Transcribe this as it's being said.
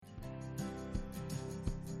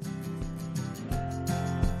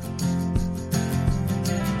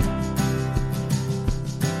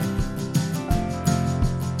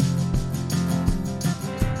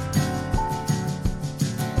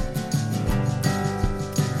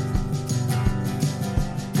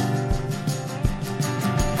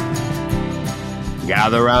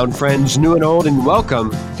Gather around, friends new and old, and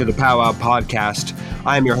welcome to the Powwow Podcast.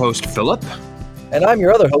 I'm your host, Philip. And I'm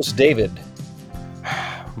your other host, David.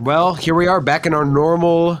 Well, here we are back in our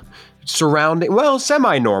normal surrounding, well,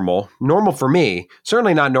 semi-normal. Normal for me.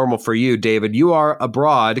 Certainly not normal for you, David. You are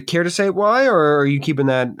abroad. Care to say why, or are you keeping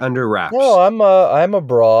that under wraps? No, I'm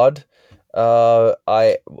abroad.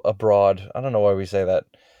 Abroad. I don't know why we say that.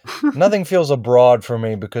 Nothing feels abroad for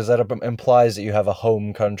me because that implies that you have a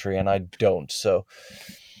home country, and I don't. So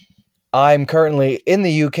I'm currently in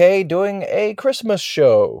the UK doing a Christmas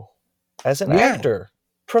show as an actor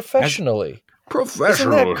professionally. Isn't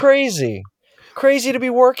that crazy? Crazy to be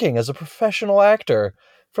working as a professional actor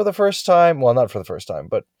for the first time. Well, not for the first time,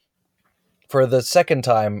 but for the second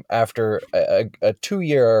time after a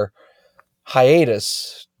 2-year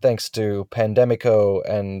hiatus, thanks to Pandemico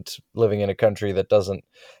and living in a country that doesn't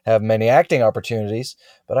have many acting opportunities.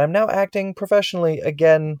 But I'm now acting professionally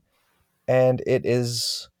again, and it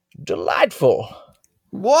is delightful.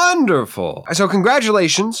 Wonderful. So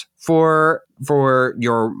congratulations for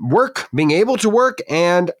your work, being able to work,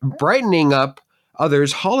 and brightening up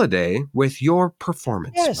others' holiday with your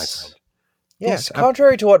performance, my friend. Yes.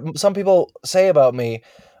 Contrary to what some people say about me,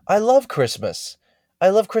 I love Christmas. I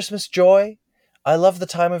love Christmas joy. I love the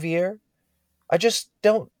time of year. I just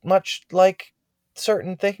don't much like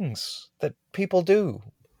certain things that people do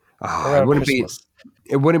around Christmas.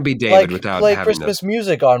 It wouldn't be David without play having Christmas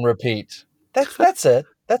music on repeat. That's it.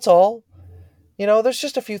 That's all. You know, there's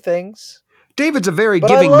just a few things. David's a very But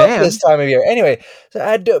giving I love man. this time of year. Anyway,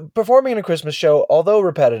 performing in a Christmas show, although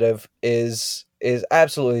repetitive, is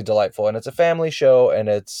absolutely delightful, and it's a family show, and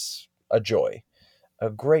it's a joy, a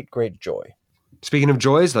great, great joy. Speaking of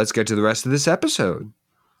joys, let's get to the rest of this episode.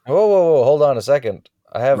 Whoa! Hold on a second.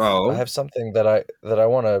 I have something that I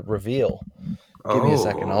want to reveal. Give me a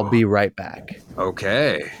second. I'll be right back.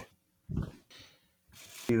 Okay.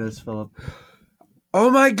 See this, Philip? Oh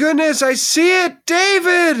my goodness! I see it,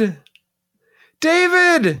 David.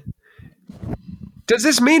 David, does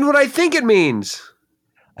this mean what I think it means?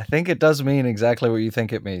 I think it does mean exactly what you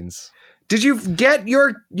think it means. Did you get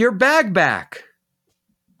your bag back?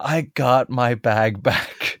 I got my bag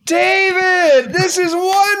back. David, this is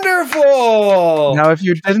wonderful! Now, if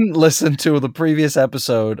you didn't listen to the previous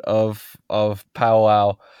episode of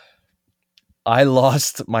Powwow, I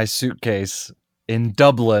lost my suitcase in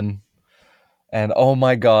Dublin, and oh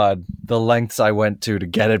my god, the lengths I went to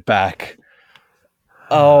get it back.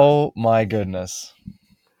 Oh my goodness.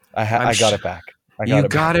 I got it back. You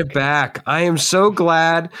got it back. I am so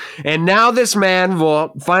glad. And now this man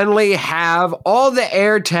will finally have all the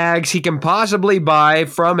air tags he can possibly buy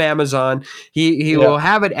from Amazon. He will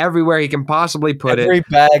have it everywhere he can possibly put it. Every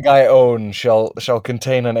bag I own shall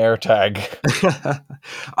contain an air tag.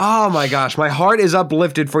 Oh my gosh, my heart is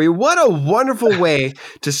uplifted for you. What a wonderful way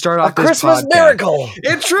to start off this Christmas podcast. Miracle.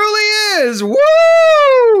 It truly is.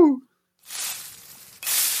 Woo!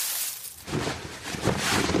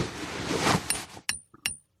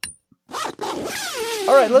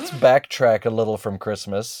 All right, let's backtrack a little from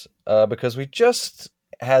Christmas because we just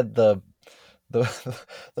had the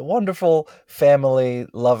wonderful family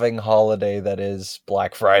loving holiday that is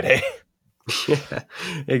Black Friday. Yeah,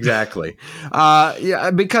 exactly.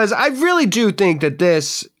 Because I really do think that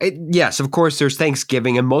yes, of course, there's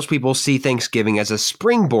Thanksgiving, and most people see Thanksgiving as a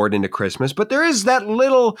springboard into Christmas, but there is that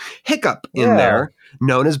little hiccup in there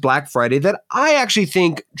known as Black Friday that I actually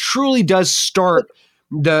think truly does start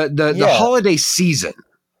the holiday season.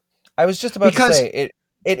 I was just about to say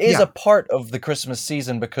it is a part of the Christmas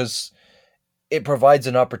season because it provides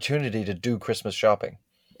an opportunity to do Christmas shopping.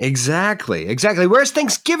 Exactly. Whereas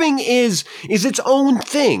Thanksgiving is its own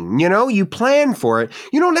thing. You know, you plan for it.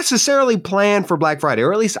 You don't necessarily plan for Black Friday,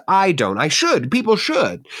 or at least I don't. I should. People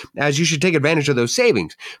should, as you should take advantage of those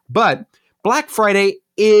savings. But Black Friday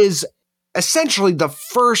is essentially the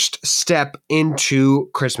first step into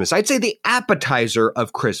Christmas. I'd say the appetizer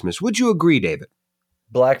of Christmas. Would you agree, David?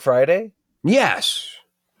 Black Friday? Yes.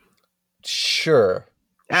 Sure.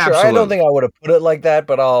 Absolutely. Sure. I don't think I would have put it like that,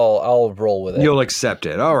 but I'll roll with it. You'll accept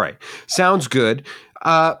it. All right. Sounds good.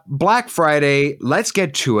 Black Friday, let's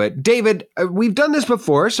get to it. David, we've done this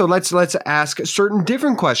before, so let's ask certain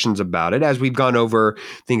different questions about it as we've gone over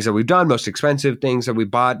things that we've done, most expensive things that we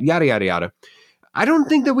bought, yada, yada, yada. I don't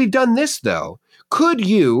think that we've done this, though. Could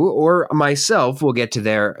you, or myself, we'll get to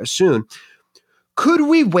there soon, could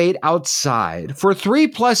we wait outside for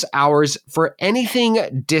 3+ hours for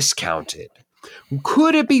anything discounted?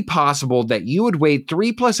 Could it be possible that you would wait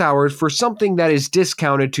 3+ hours for something that is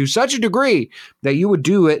discounted to such a degree that you would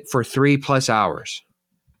do it for 3+ hours?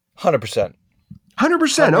 100%.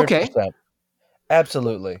 100%. Okay.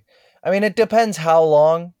 Absolutely. I mean, it depends how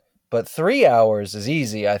long, but 3 hours is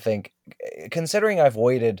easy, I think, considering I've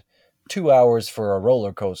waited 2 hours for a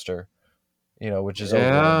roller coaster, which is over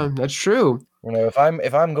Yeah, in, that's true.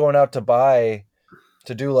 if I'm going out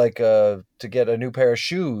to do like to get a new pair of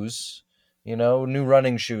shoes, new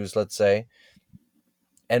running shoes, let's say,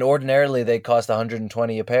 and ordinarily they cost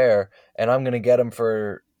 120 a pair, and I'm going to get them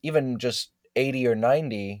for even just 80 or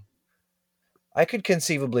 90, I could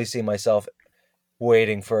conceivably see myself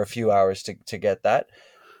waiting for a few hours to get that.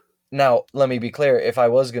 Now, let me be clear, if I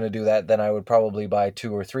was going to do that, then I would probably buy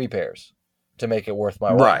 2 or 3 pairs to make it worth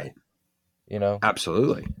my Right. while, you know?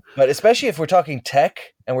 Absolutely. But especially if we're talking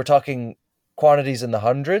tech and we're talking quantities in the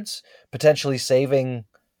hundreds, potentially saving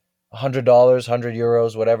 $100,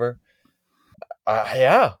 €100, whatever.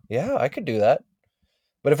 Yeah, I could do that.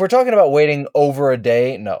 But if we're talking about waiting over a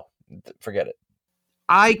day, no, forget it.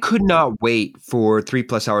 I could not wait for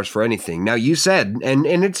 3+ hours for anything. Now you said, and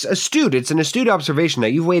it's astute. It's an astute observation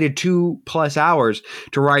that you've waited 2+ hours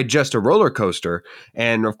to ride just a roller coaster,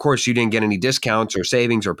 and of course you didn't get any discounts or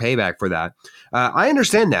savings or payback for that. I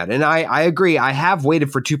understand that, and I agree. I have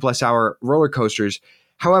waited for 2+ hour roller coasters.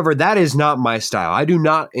 However, that is not my style. I do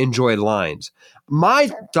not enjoy lines.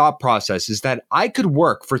 My thought process is that I could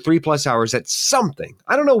work for 3+ hours at something.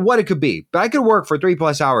 I don't know what it could be, but I could work for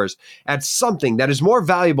 3+ hours at something that is more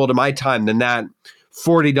valuable to my time than that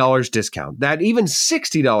 $40 discount, that even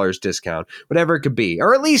 $60 discount, whatever it could be,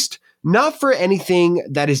 or at least not for anything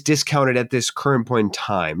that is discounted at this current point in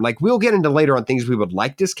time. Like we'll get into later on things we would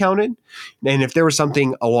like discounted, and if there was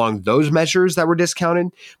something along those measures that were discounted,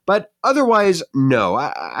 but otherwise, no,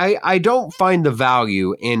 I don't find the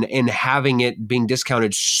value in having it being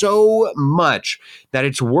discounted so much that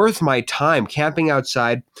it's worth my time camping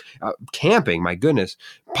outside, camping, my goodness,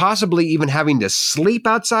 possibly even having to sleep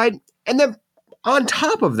outside, and then on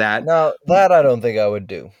top of that, Now, that I don't think I would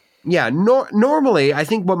do. yeah, normally I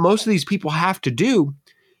think what most of these people have to do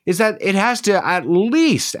is that it has to at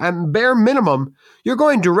least, at bare minimum, you're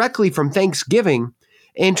going directly from Thanksgiving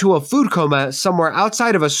into a food coma somewhere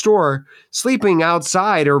outside of a store, sleeping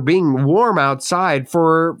outside or being warm outside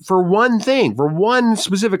for one thing, for one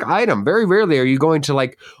specific item. Very rarely are you going to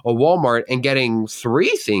like a Walmart and getting 3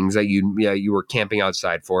 things that you were camping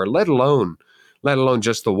outside for, let alone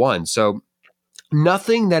just the one. So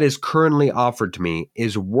nothing that is currently offered to me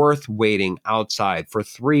is worth waiting outside for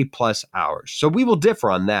 3+ hours. So we will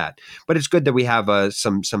differ on that, but it's good that we have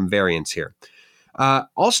some variance here.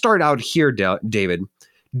 I'll start out here, David.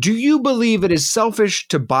 Do you believe it is selfish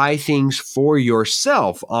to buy things for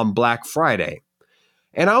yourself on Black Friday?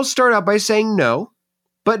 And I'll start out by saying no,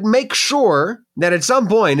 but make sure that at some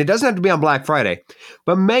point, it doesn't have to be on Black Friday,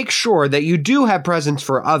 but make sure that you do have presents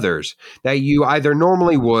for others that you either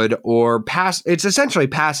normally would or pass. It's essentially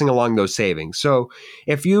passing along those savings. So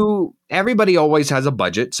everybody always has a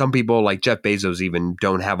budget. Some people like Jeff Bezos even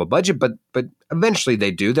don't have a budget, but eventually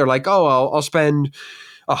they do. They're like, oh, I'll spend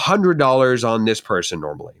 $100 on this person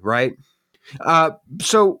normally, right?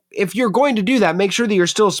 So if you're going to do that, make sure that you're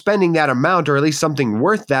still spending that amount or at least something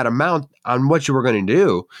worth that amount on what you were going to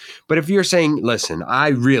do. But if you're saying, listen, I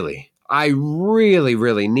really,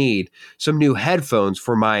 really need some new headphones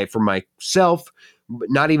for myself,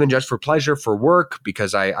 not even just for pleasure, for work,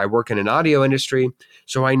 because I work in an audio industry.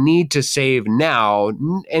 So I need to save now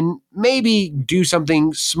and maybe do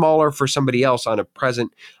something smaller for somebody else on a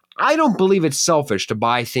present. I don't believe it's selfish to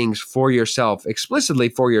buy things for yourself, explicitly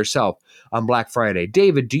for yourself on Black Friday.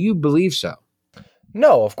 David, do you believe so?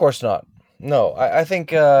 No, of course not. No, I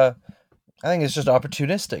think it's just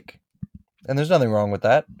opportunistic, and there's nothing wrong with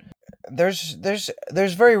that. There's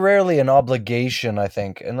very rarely an obligation, I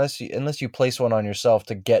think, unless you place one on yourself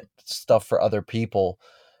to get stuff for other people.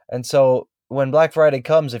 And so when Black Friday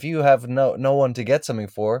comes, if you have no one to get something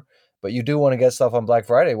for, but you do want to get stuff on Black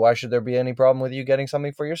Friday, why should there be any problem with you getting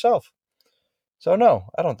something for yourself? So no,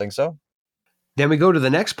 I don't think so. Then we go to the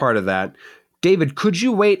next part of that. David, could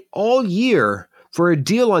you wait all year for a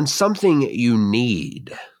deal on something you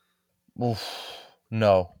need? Oof,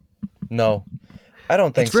 no, I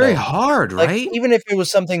don't think so. It's very so. hard, Like, right? even if it was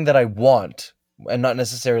something that I want and not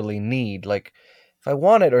necessarily need, like if I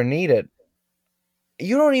want it or need it,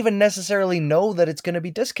 you don't even necessarily know that it's going to be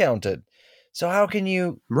discounted. So how can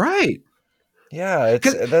you? Right. Yeah,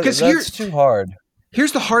 that's too hard.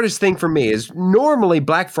 Here's the hardest thing for me is normally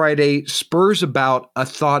Black Friday spurs about a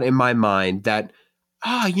thought in my mind that,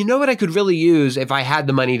 you know what I could really use if I had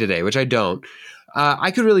the money today, which I don't.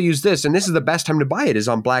 I could really use this, and this is the best time to buy it is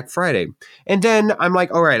on Black Friday. And then I'm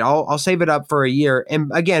like, all right, I'll save it up for a year.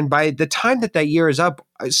 And again, by the time that year is up,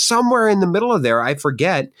 somewhere in the middle of there, I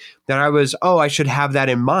forget that I should have that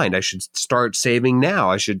in mind. I should start saving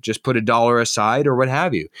now. I should just put $1 aside or what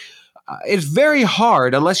have you. It's very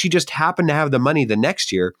hard unless you just happen to have the money the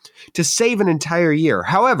next year to save an entire year.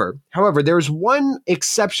 However, there's one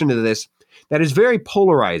exception to this that is very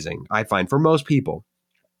polarizing, I find, for most people.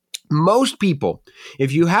 Most people,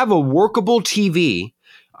 if you have a workable TV,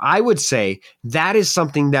 I would say that is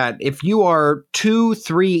something that if you are 2,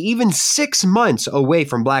 3, even 6 months away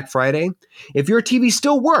from Black Friday, if your TV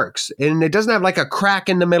still works and it doesn't have like a crack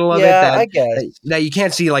in the middle of I it guess. that you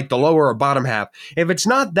can't see like the lower or bottom half, if it's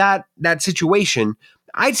not that situation,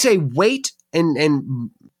 I'd say wait and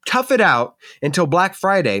tough it out until Black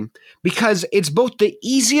Friday, because it's both the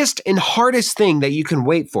easiest and hardest thing that you can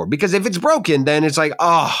wait for. Because if it's broken, then it's like,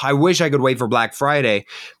 oh, I wish I could wait for Black Friday,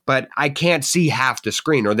 but I can't see half the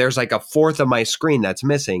screen, or there's like a fourth of my screen that's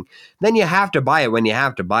missing. Then you have to buy it when you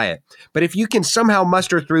have to buy it. But if you can somehow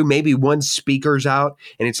muster through, maybe one speaker's out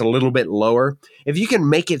and it's a little bit lower, if you can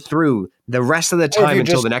make it through the rest of the time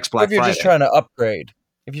until the next Black Friday. If you're just trying to upgrade.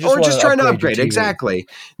 If you just trying to upgrade, exactly.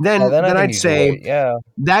 Then I'd say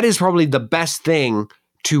that is probably the best thing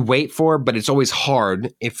to wait for, but it's always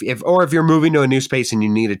hard if you're moving to a new space and you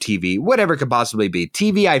need a TV, whatever it could possibly be.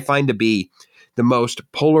 TV I find to be the most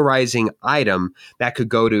polarizing item that could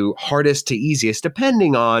go to hardest to easiest,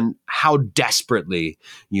 depending on how desperately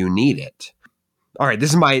you need it. All right,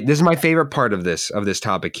 this is my favorite part of this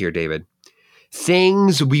topic here, David.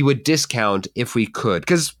 Things we would discount if we could,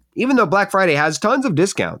 because even though Black Friday has tons of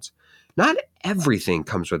discounts, not everything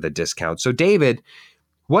comes with a discount. So, David,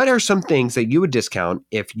 what are some things that you would discount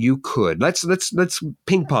if you could? Let's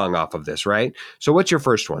ping pong off of this, right? So, what's your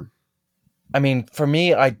first one? I mean, for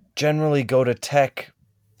me, I generally go to tech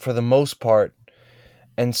for the most part,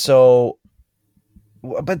 and so,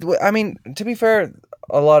 but I mean, to be fair,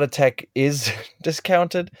 a lot of tech is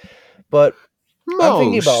discounted, but I'm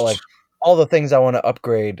thinking about like all the things I want to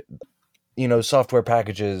upgrade. Software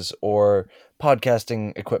packages or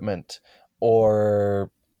podcasting equipment or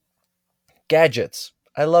gadgets.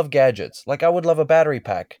 I love gadgets. Like I would love a battery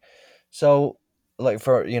pack. So like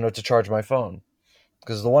for, to charge my phone,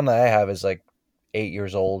 because the one that I have is like 8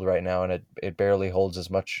 years old right now and it barely holds as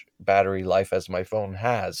much battery life as my phone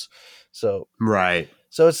has. So, right.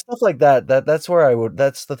 So it's stuff like that. That's where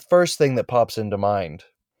that's the first thing that pops into mind.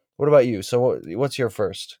 What about you? So what's your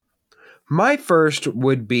first? My first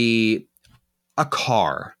would be a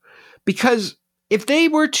car, because if they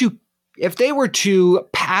were to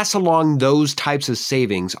pass along those types of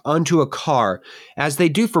savings onto a car as they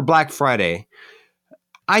do for Black Friday,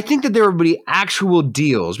 I think that there would be actual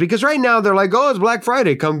deals, because right now they're like, oh, it's Black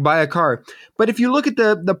Friday, come buy a car. But if you look at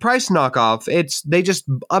the price knockoff, they just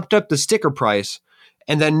upped up the sticker price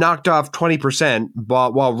and then knocked off 20%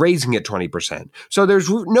 while raising it 20%. So there's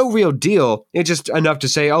no real deal. It's just enough to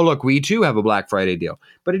say, oh, look, we too have a Black Friday deal.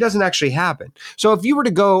 But it doesn't actually happen. So if you were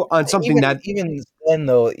to go on something even then,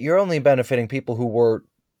 though, you're only benefiting people who were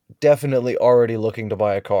definitely already looking to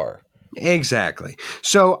buy a car. Exactly.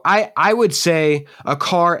 So I would say a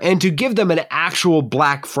car, and to give them an actual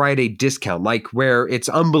Black Friday discount, like where it's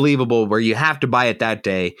unbelievable, where you have to buy it that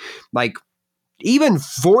day, like even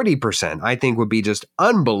 40%, I think would be just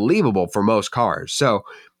unbelievable for most cars. So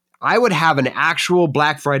I would have an actual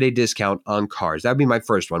Black Friday discount on cars. That would be my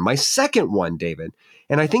first one. My second one, David,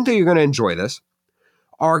 and I think that you're going to enjoy this,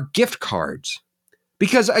 are gift cards.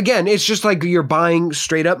 Because again, it's just like you're buying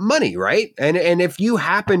straight up money, right? And if you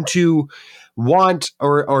happen to want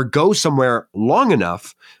or go somewhere long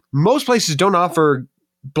enough, most places don't offer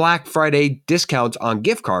Black Friday discounts on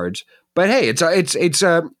gift cards. But hey, it's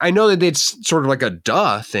I know that it's sort of like a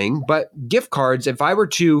duh thing, but gift cards, if I were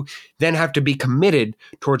to then have to be committed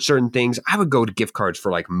towards certain things, I would go to gift cards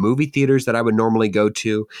for like movie theaters that I would normally go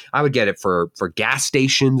to. I would get it for gas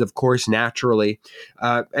stations, of course, naturally,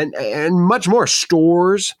 and much more,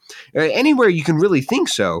 stores, anywhere you can really think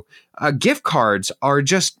so. Gift cards are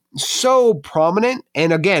just so prominent.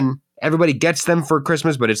 And again, everybody gets them for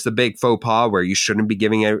Christmas, but it's the big faux pas where you shouldn't be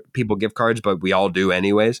giving people gift cards, but we all do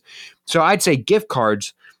anyways. So I'd say gift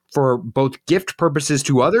cards for both gift purposes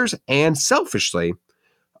to others and selfishly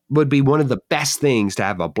would be one of the best things to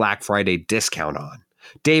have a Black Friday discount on.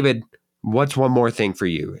 David, what's one more thing for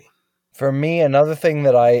you? For me, another thing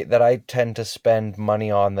that I tend to spend money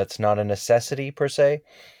on that's not a necessity per se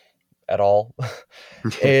at all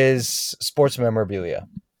is sports memorabilia.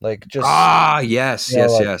 Like just yes.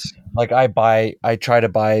 Like I try to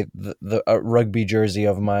buy the rugby jersey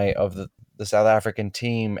of the the South African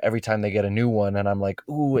team every time they get a new one, and I'm like,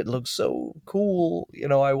 ooh, it looks so cool.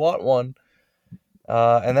 I want one.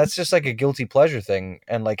 And that's just like a guilty pleasure thing,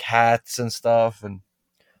 and like hats and stuff, and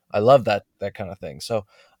I love that kind of thing. So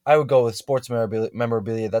I would go with sports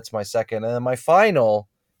memorabilia. That's my second, and then my final,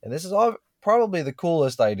 and this is all probably the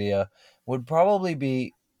coolest idea, would probably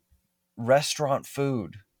be restaurant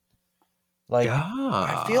food. Like,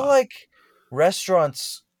 I feel Yeah. like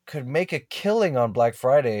restaurants could make a killing on Black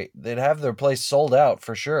Friday. They'd have their place sold out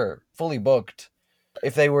for sure, fully booked.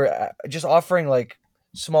 If they were just offering like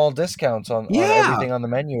small discounts on Yeah. everything on the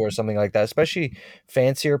menu or something like that, especially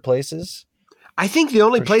fancier places, I think the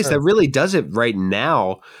only for place that sure. really does it right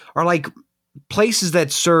now are like places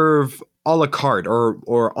that serve a la carte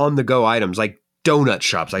or on the go items like donut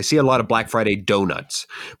shops. I see a lot of Black Friday donuts,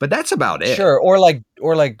 but that's about it. Sure, or like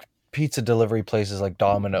pizza delivery places like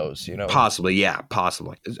Domino's. Possibly, yeah,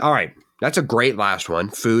 possibly. All right. That's a great last one.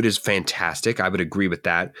 Food is fantastic. I would agree with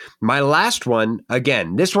that. My last one,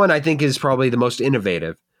 again, this one I think is probably the most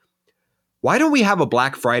innovative. Why don't we have a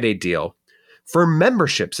Black Friday deal for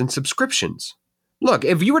memberships and subscriptions? Look,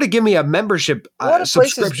 if you were to give me a membership A lot of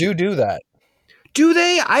places subscription, do that. do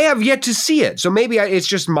they? I have yet to see it. So maybe it's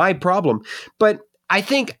just my problem. But I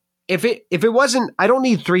think if it wasn't, I don't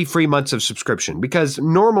need 3 free months of subscription, because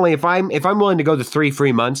normally if I'm willing to go the 3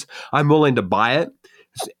 free months, I'm willing to buy it.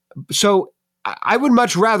 So I would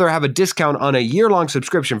much rather have a discount on a year-long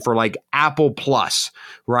subscription for like Apple Plus,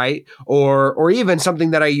 right? Or even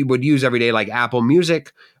something that I would use every day, like Apple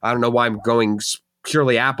Music. I don't know why I'm going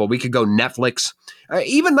purely Apple. We could go Netflix.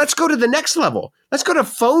 Even let's go to the next level. Let's go to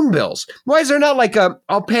phone bills. Why is there not like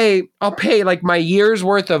I'll pay like my year's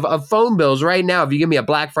worth of phone bills right now if you give me a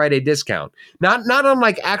Black Friday discount. Not on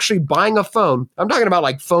like actually buying a phone. I'm talking about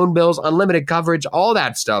like phone bills, unlimited coverage, all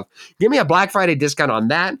that stuff. Give me a Black Friday discount on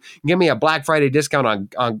that. Give me a Black Friday discount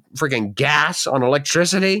on freaking gas, on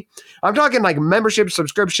electricity. I'm talking like membership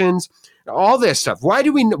subscriptions, all this stuff. Why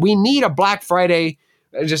do we need a Black Friday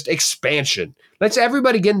just expansion? Let's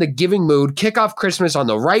everybody get in the giving mood, kick off Christmas on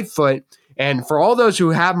the right foot. And for all those who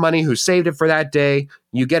have money, who saved it for that day,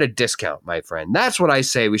 you get a discount, my friend. That's what I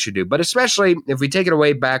say we should do. But especially if we take it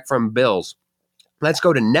away back from bills, let's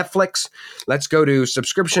go to Netflix. Let's go to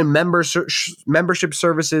subscription membership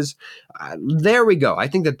services. There we go. I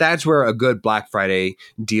think that's where a good Black Friday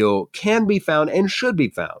deal can be found and should be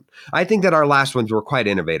found. I think that our last ones were quite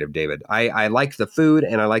innovative, David. I like the food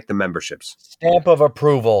and I like the memberships. Stamp of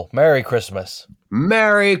approval. Merry Christmas.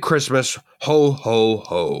 Merry Christmas. Ho, ho,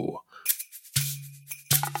 ho.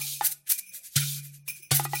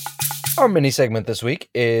 Our mini segment this week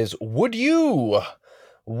is Would You?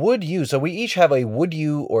 Would you? So we each have a would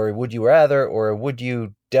you or a would you rather or a would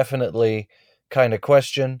you definitely kind of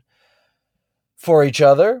question for each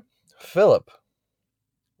other. Philip,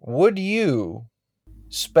 would you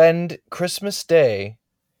spend Christmas Day,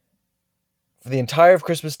 for the entire of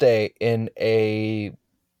Christmas Day, in a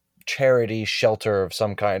charity shelter of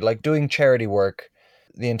some kind, like doing charity work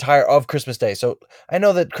the entire of Christmas Day? So I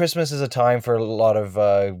know that Christmas is a time for a lot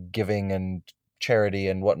of giving and charity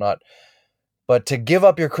and whatnot, but to give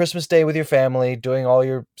up your Christmas Day with your family, doing all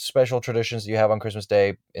your special traditions that you have on Christmas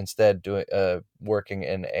Day, instead doing working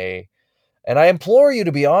in a, and I implore you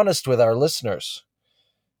to be honest with our listeners.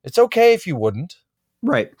 It's okay if you wouldn't.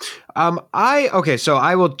 Right. Okay, so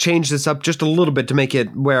I will change this up just a little bit to make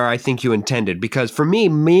it where I think you intended, because for me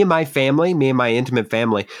and my family, me and my intimate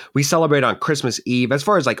family, we celebrate on Christmas Eve. As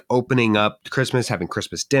far as like opening up Christmas, having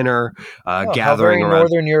Christmas dinner, Oh, how gathering very around.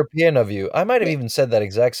 Northern European of you. I might have even said that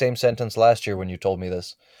exact same sentence last year when you told me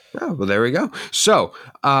this. Oh, well, there we go. So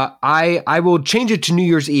I will change it to New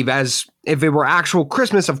Year's Eve, as if it were actual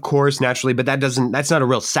Christmas, of course, naturally, but that's not a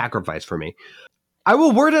real sacrifice for me. I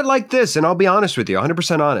will word it like this, and I'll be honest with you,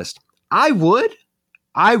 100% honest. I would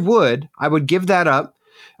give that up,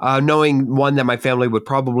 knowing, one, that my family would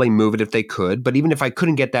probably move it if they could. But even if I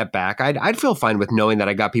couldn't get that back, I'd feel fine with knowing that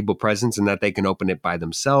I got people presents and that they can open it by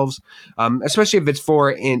themselves, especially if it's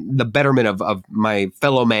for in the betterment of my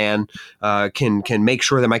fellow man, can make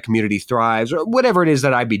sure that my community thrives, or whatever it is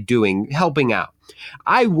that I'd be doing, helping out.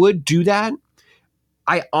 I would do that.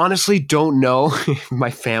 I honestly don't know if my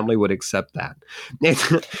family would accept that.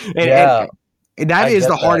 Yeah, And that I is get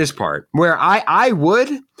the that. hardest part, where I would,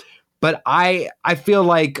 but I feel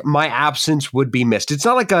like my absence would be missed. It's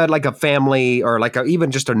not like a family or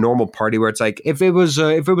even just a normal party where it's like, if it was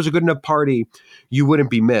a good enough party, you wouldn't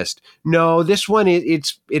be missed. No, this one,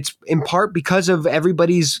 it's in part because of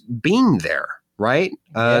everybody's being there, right?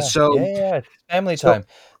 Yeah, it's family time.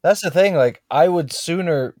 That's the thing. Like, I would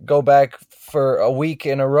sooner go back for a week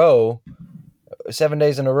in a row 7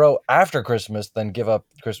 days in a row after Christmas than give up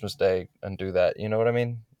Christmas Day and do that. You know what I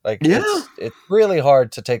mean? Like Yeah. it's really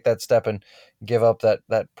hard to take that step and give up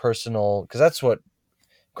that personal, because that's what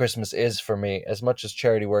Christmas is for me. As much as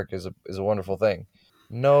charity work is a wonderful thing,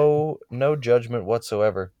 no judgment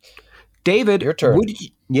whatsoever. David, Your turn.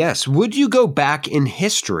 would you go back in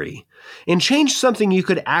history and change something you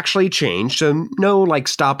could actually change? So no like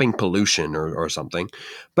stopping pollution or something,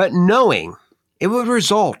 but knowing it would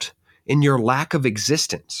result in your lack of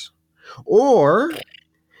existence, or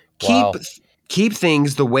Wow. keep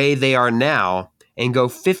things the way they are now and go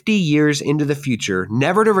 50 years into the future,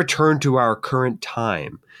 never to return to our current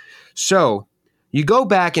time. So you go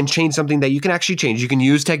back and change something that you can actually change. You can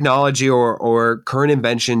use technology or current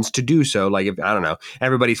inventions to do so. Like, if, I don't know,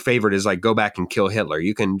 everybody's favorite is like go back and kill Hitler.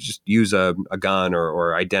 You can just use a gun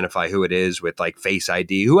or identify who it is with like Face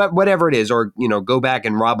ID, whatever it is, or, go back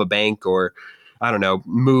and rob a bank, or I don't know,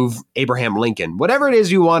 move Abraham Lincoln, whatever it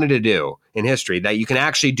is you wanted to do in history that you can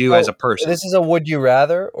actually do as a person. This is a would you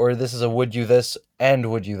rather, or this is a would you this and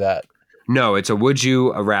would you that? No, it's a would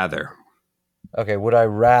you rather. Okay, would I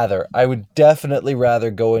rather? I would definitely rather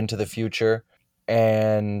go into the future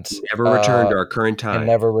and never return to our current time. And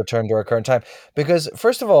never return to our current time. Because,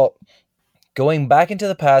 first of all, going back into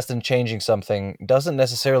the past and changing something doesn't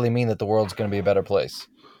necessarily mean that the world's going to be a better place.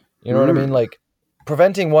 You know what I mean? Like,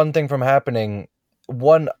 preventing one thing from happening,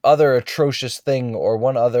 one other atrocious thing or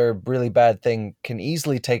one other really bad thing can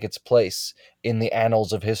easily take its place in the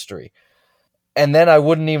annals of history. And then I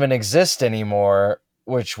wouldn't even exist anymore,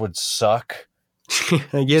 which would suck.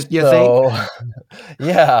 you think?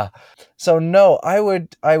 Yeah. So no, I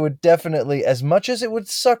would definitely, as much as it would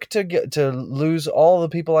suck to lose all the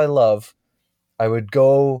people I love, I would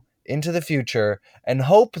go into the future and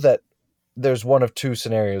hope that there's one of two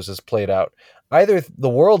scenarios is played out. Either the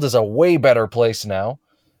world is a way better place now,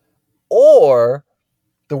 or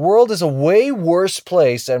the world is a way worse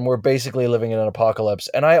place and we're basically living in an apocalypse.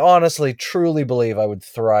 And I honestly, truly believe I would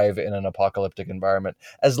thrive in an apocalyptic environment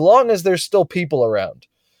as long as there's still people around.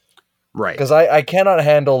 Right. Because I cannot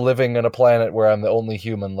handle living on a planet where I'm the only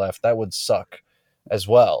human left. That would suck as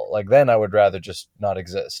well. Like, then I would rather just not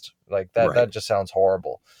exist. Like, that just sounds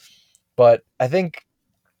horrible. But I think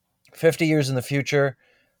 50 years in the future,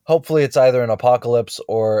 hopefully it's either an apocalypse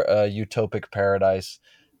or a utopic paradise.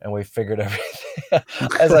 And we figured everything.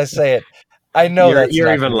 As I say it, I know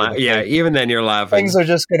you're even laughing. Yeah, even then you're laughing. Things are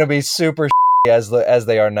just going to be super as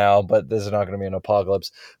they are now, but this is not going to be an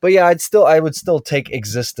apocalypse. But yeah, I would still take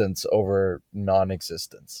existence over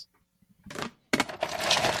non-existence.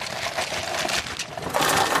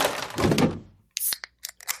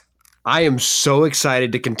 I am so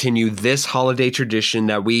excited to continue this holiday tradition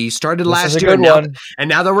that we started last year, and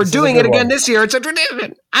now that we're doing it again this year, it's a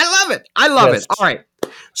tradition. I love it. Yes. All right.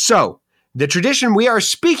 So the tradition we are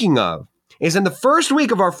speaking of is in the first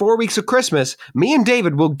week of our 4 weeks of Christmas, me and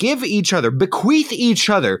David will bequeath each other,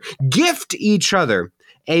 gift each other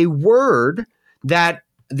a word that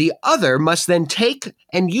the other must then take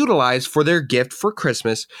and utilize for their gift for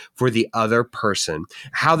Christmas for the other person.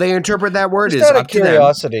 How they interpret that word is up to them.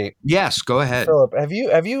 Curiosity. Yes, go ahead. Philip, have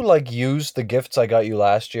you like used the gifts I got you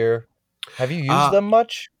last year? Have you used them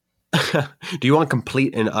much? Do you want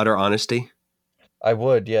complete and utter honesty? I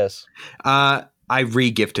would, yes. I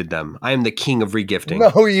re-gifted them. I am the king of re-gifting.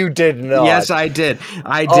 No, you did not. Yes, I did.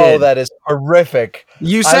 Oh, that is horrific.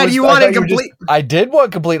 You said you wanted complete. I did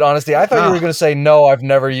want complete honesty. I thought you were going to say, no, I've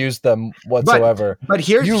never used them whatsoever. But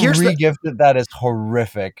here's re-gifted. That is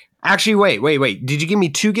horrific. Actually, wait. Did you give me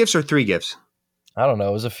 2 gifts or 3 gifts? I don't know.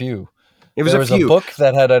 It was a few. There was a book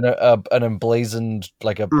that had an emblazoned,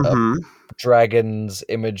 like a dragon's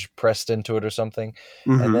image pressed into it or something.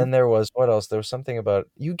 Mm-hmm. And then there was, what else? There was something about,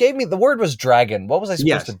 you gave me, the word was dragon. What was I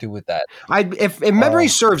supposed to do with that? If memory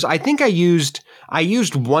serves, I think I used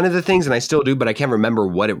one of the things, and I still do, but I can't remember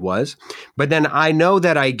what it was. But then I know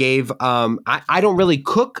that I gave, I don't really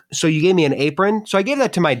cook, so you gave me an apron. So I gave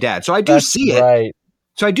that to my dad. So I do see it. Right.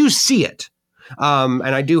 So I do see it. And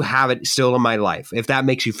I do have it still in my life, if that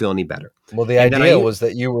makes you feel any better. Well, the idea was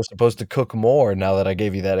that you were supposed to cook more now that I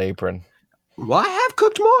gave you that apron. Well, I have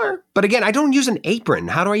cooked more. But again, I don't use an apron.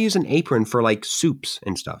 How do I use an apron for like soups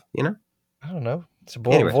and stuff, you know? I don't know. It's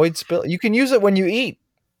avoid spill. You can use it when you eat.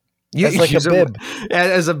 It's like a bib.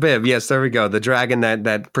 As a bib. Yes, there we go. The dragon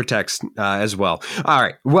that protects as well. All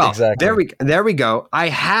right. Well, exactly. There we go. I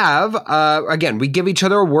have, again, we give each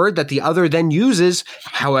other a word that the other then uses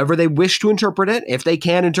however they wish to interpret it. If they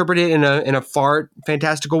can interpret it in a far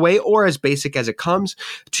fantastical way or as basic as it comes,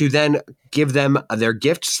 to then give them their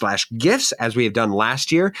gift/gifts as we have done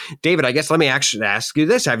last year. David, I guess let me actually ask you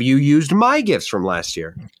this. Have you used my gifts from last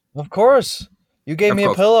year? Of course. You gave Of me a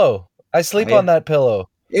course. pillow. I sleep Oh, yeah. on that pillow.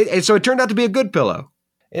 So it turned out to be a good pillow.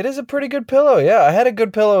 It is a pretty good pillow. Yeah, I had a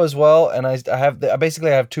good pillow as well, and I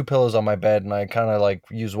basically have two pillows on my bed, and I kind of like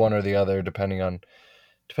use one or the other depending on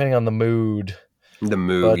the mood. The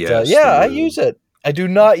mood, But yes. yeah, the I mood. use it. I do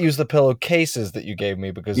not use the pillowcases that you gave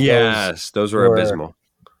me because Those were were abysmal.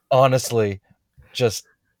 honestly just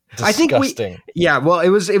I think disgusting. well, it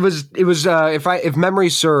was if memory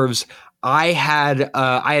serves, I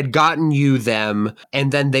had gotten you them,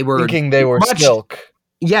 and then they were Thinking they were much, silk.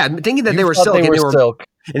 thinking that You they were thought silk, they were silk.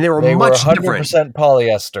 and they were They were much different. 100%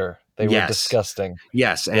 polyester. They were Yes. disgusting.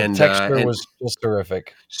 Yes, The and texture and was just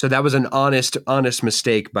terrific. so that was an honest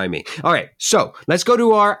mistake by me. All right, so let's go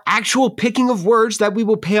to our actual picking of words that we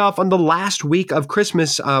will pay off on the last week of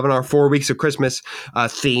Christmas, on our 4 weeks of Christmas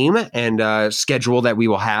theme and schedule that we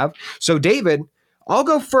will have. So, David, I'll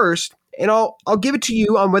go first, and I'll give it to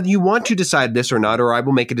you on whether you want to decide this or not, or I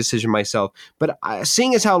will make a decision myself. But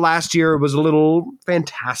seeing as how last year was a little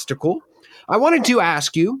fantastical, I wanted to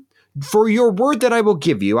ask you, for your word that I will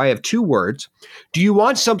give you, I have 2 words. Do you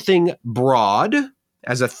want something broad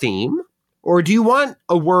as a theme, or do you want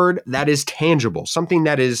a word that is tangible, something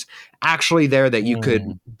that is actually there that you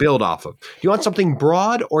could build off of? Do you want something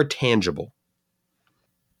broad or tangible?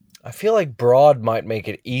 I feel like broad might make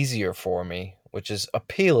it easier for me, which is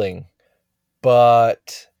appealing,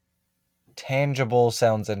 but tangible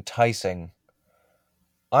sounds enticing.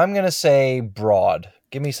 I'm going to say broad.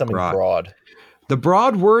 Give me something broad. The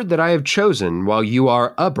broad word that I have chosen while you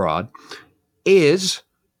are abroad is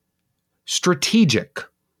strategic.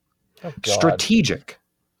 Oh, God. Strategic.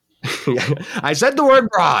 I said the word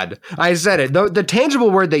broad. I said it. The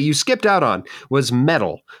tangible word that you skipped out on was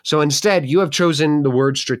metal. So instead, you have chosen the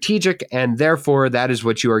word strategic, and therefore that is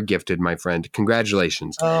what you are gifted, my friend.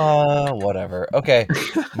 Congratulations. Whatever. Okay.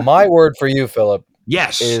 My word for you, Philip,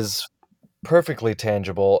 Yes. is perfectly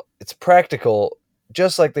tangible. It's practical,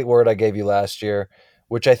 just like the word I gave you last year,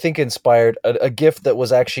 which I think inspired a gift that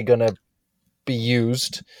was actually going to be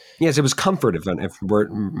used. Yes, it was comfort if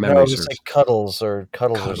word memory No, it was serves. like cuddles or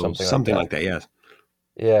something like that. Yes.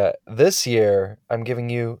 Yeah, this year I'm giving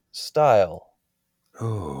you style.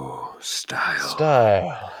 Oh, style.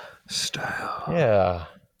 Yeah.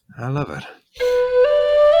 I love it.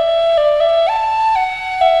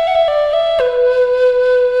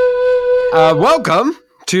 Welcome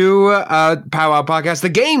to Powwow Podcast, the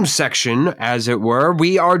game section, as it were.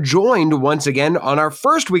 We are joined once again on our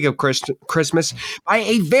first week of Christmas by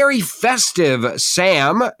a very festive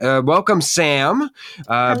Sam. Welcome, Sam,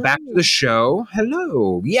 back to the show.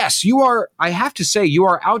 Hello. Yes, you are. I have to say, you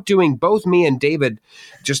are outdoing both me and David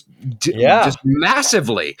just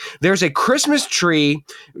massively. There's a Christmas tree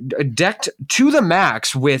decked to the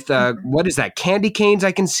max with what is that? Candy canes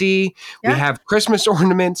I can see. Yeah. We have Christmas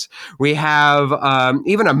ornaments. We have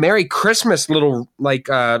even a Merry Christmas little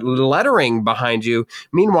lettering behind you.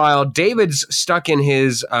 Meanwhile, David's stuck in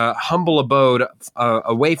his humble abode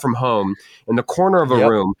away from home in the corner of a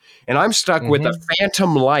room, and I'm stuck with a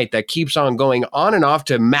phantom light that keeps on going on and off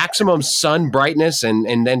to maximum sun brightness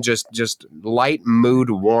and then just light mood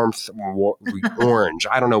warmth orange.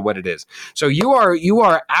 I don't know what it is. So you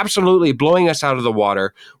are absolutely blowing us out of the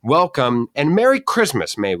water. Welcome and Merry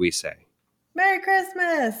Christmas, may we say. Merry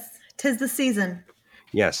Christmas. 'Tis the season.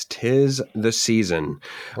 Yes, 'tis the season.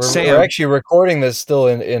 We're actually recording this still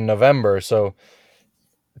in November, so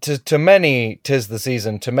to many 'tis the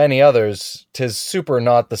season. To many others, 'tis super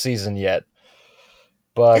not the season yet.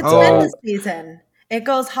 But it's been the season. It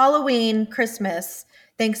goes Halloween, Christmas,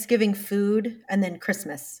 Thanksgiving food, and then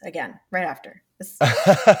Christmas again right after. It's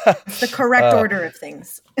the correct order of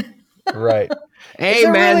things. Right.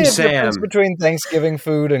 Amen, really Sam. Difference between Thanksgiving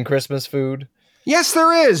food and Christmas food? Yes,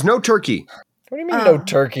 there is. No turkey. What do you mean no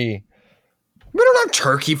turkey? We don't have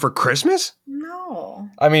turkey for Christmas. No.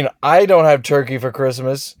 I mean, I don't have turkey for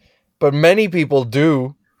Christmas, but many people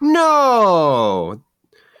do. No.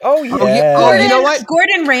 Oh, yeah. You know what?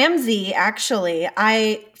 Gordon Ramsay, actually,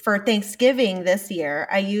 for Thanksgiving this year,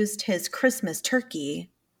 I used his Christmas turkey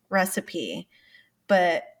recipe.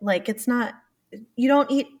 But, it's not, you don't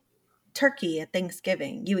eat turkey at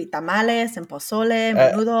Thanksgiving. You eat tamales and pozole,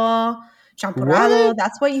 menudo, champurrado.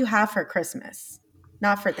 That's what you have for Christmas,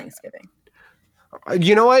 not for Thanksgiving.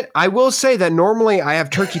 You know what? I will say that normally I have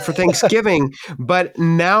turkey for Thanksgiving, but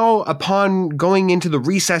now upon going into the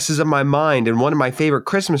recesses of my mind and one of my favorite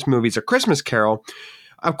Christmas movies, A Christmas Carol,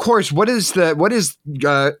 of course, what is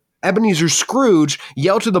Ebenezer Scrooge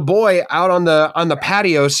yell to the boy out on the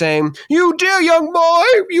patio saying, "You dear young boy,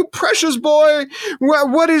 you precious boy,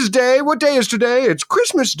 what day is today? It's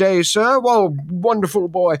Christmas Day, sir. Well, wonderful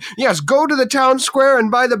boy. Yes, go to the town square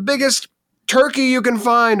and buy the biggest turkey you can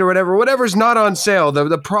find or whatever's not on sale,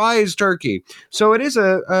 the prize turkey. So it is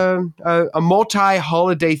a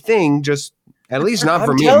multi-holiday thing, just at least not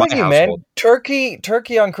for I'm me in my telling you, household. man,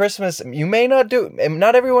 turkey on Christmas, you may not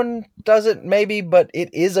not everyone does it maybe, but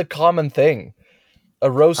it is a common thing. A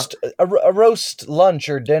roast lunch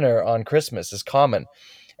or dinner on Christmas is common,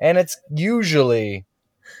 and it's usually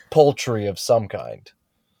poultry of some kind,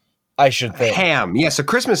 I should think. Ham. Yes, a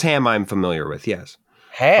Christmas ham I'm familiar with, yes.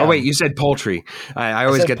 Ham. Oh, wait, you said poultry. I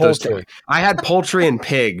always get poultry. those. I had poultry and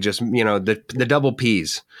pig, just, the double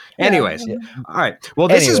P's. Anyways, all right. Well,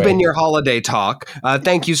 this has been your holiday talk.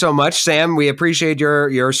 Thank you so much, Sam. We appreciate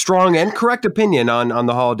your strong and correct opinion on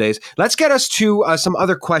the holidays. Let's get us to some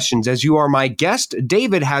other questions. As you are my guest,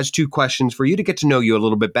 David has 2 questions for you to get to know you a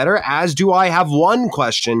little bit better, as do I have 1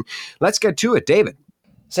 question. Let's get to it, David.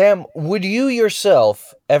 Sam, would you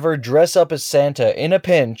yourself ever dress up as Santa in a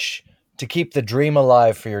pinch to keep the dream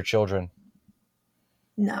alive for your children?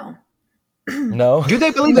 No. No? Do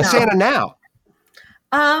they believe in Santa now?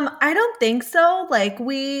 I don't think so. Like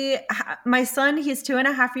my son, he's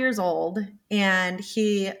 2.5 years old, and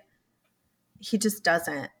he just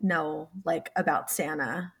doesn't know like about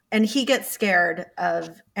Santa, and he gets scared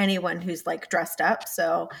of anyone who's like dressed up.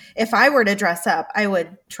 So if I were to dress up, I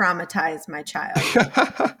would traumatize my child.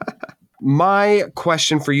 My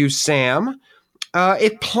question for you, Sam.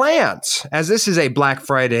 If plants, as this is a Black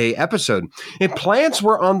Friday episode, if plants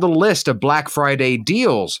were on the list of Black Friday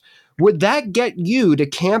deals, would that get you to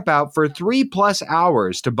camp out for 3+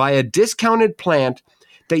 hours to buy a discounted plant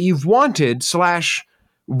that you've wanted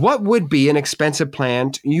 / what would be an expensive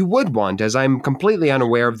plant you would want, as I'm completely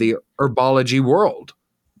unaware of the herbology world?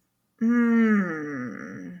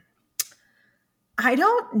 I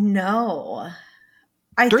don't know.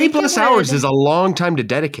 3+ hours is a long time to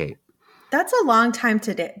dedicate. That's a long time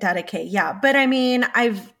to dedicate. Yeah. But I mean,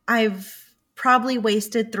 I've probably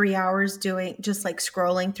wasted 3 hours doing just like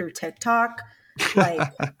scrolling through TikTok, like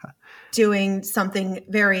doing something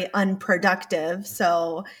very unproductive.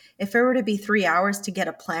 So if it were to be 3 hours to get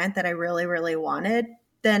a plant that I really, really wanted,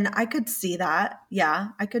 then I could see that. Yeah,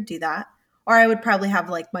 I could do that. Or I would probably have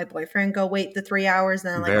like my boyfriend go wait the 3 hours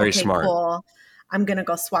and then like, Very okay, smart. cool. I'm going to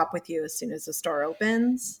go swap with you as soon as the store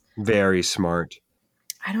opens. Very smart.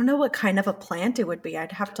 I don't know what kind of a plant it would be.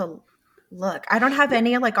 I'd have to look. I don't have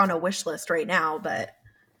any like on a wish list right now, but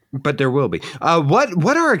there will be.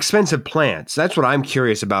 What are expensive plants? That's what I'm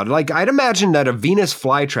curious about. Like, I'd imagine that a Venus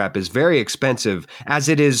flytrap is very expensive, as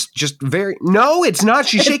it is just very. No, it's not.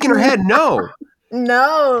 She's shaking her head. No.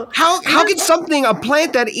 No. How can a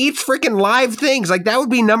plant that eats freaking live things, like that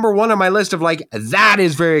would be number 1 on my list of like, that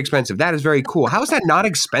is very expensive. That is very cool. How is that not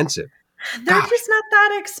expensive? They're just not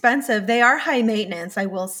that expensive. They are high maintenance, I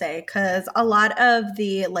will say, because a lot of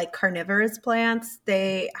the like carnivorous plants,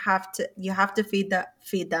 you have to feed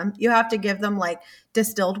them. You have to give them like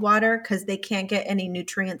distilled water because they can't get any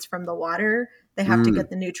nutrients from the water. They have to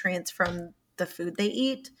get the nutrients from the food they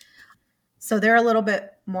eat. So they're a little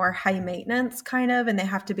bit more high maintenance kind of, and they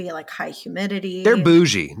have to be like high humidity. They're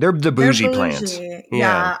bougie. They're the bougie plants.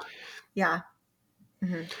 Yeah.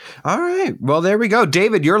 Mm-hmm. All right. Well, there we go.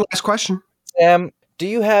 David, your last question. Sam, do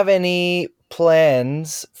you have any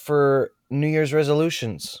plans for New Year's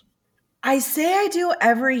resolutions? I say I do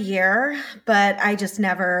every year, but I just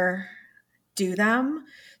never do them.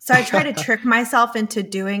 So I try to trick myself into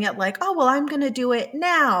doing it like, oh, well, I'm going to do it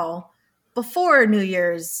now before New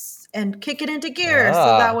Year's and kick it into gear. So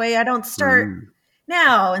that way I don't start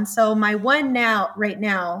now. And so my one right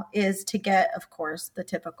now is to get, of course, the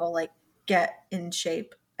typical like get in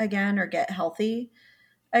shape again or get healthy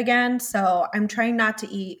again. So I'm trying not to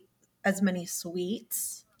eat as many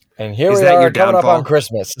sweets. And here we are coming up on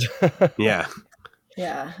Christmas. Yeah.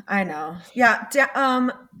 Yeah, I know. Yeah,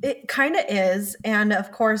 it kind of is. And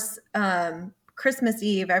of course, Christmas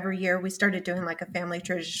Eve every year we started doing like a family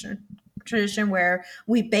tradition where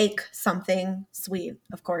we bake something sweet,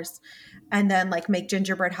 of course, and then like make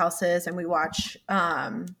gingerbread houses, and we watch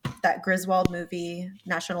that Griswold movie,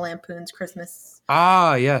 National Lampoon's Christmas.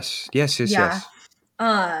 Ah, yes.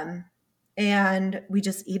 And we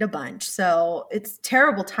just eat a bunch. So it's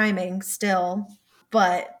terrible timing still,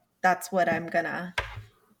 but that's what I'm gonna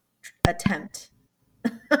attempt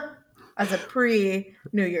as a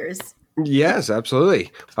pre-New Year's. Yes,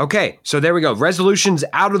 absolutely. Okay, so there we go. Resolutions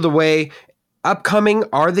out of the way. Upcoming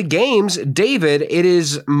are the games. David, it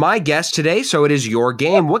is my guest today, so it is your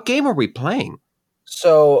game. What game are we playing?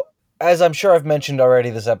 So, as I'm sure I've mentioned already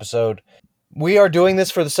this episode, we are doing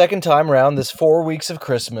this for the second time around, this 4 weeks of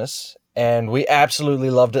Christmas, and we absolutely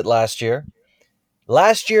loved it last year.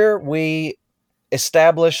 Last year, we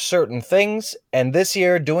establish certain things, and this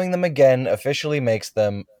year doing them again officially makes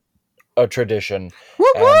them a tradition.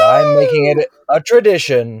 And I'm making it a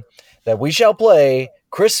tradition that we shall play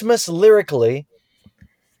Christmas lyrically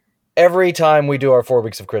every time we do our 4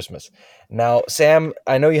 weeks of Christmas. Now, Sam,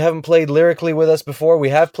 I know you haven't played lyrically with us before. We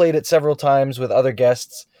have played it several times with other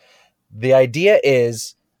guests. The idea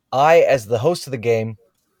is I, as the host of the game,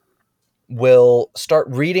 will start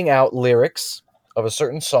reading out lyrics of a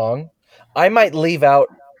certain song. I might leave out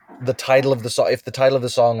the title of the song. If the title of the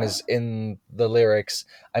song is in the lyrics,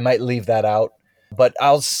 I might leave that out. But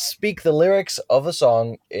I'll speak the lyrics of a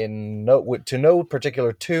song to no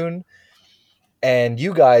particular tune, and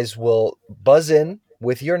you guys will buzz in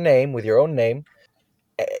with your own name,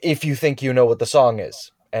 if you think you know what the song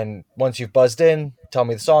is. And once you've buzzed in, tell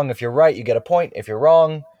me the song. If you're right, you get a point. If you're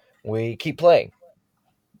wrong, we keep playing.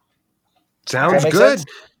 Sounds make good.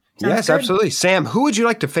 sense? Yes, good. absolutely. Sam, who would you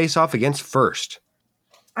like to face off against first?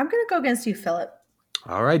 I'm going to go against you, Philip.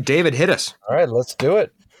 All right, David, hit us. All right, let's do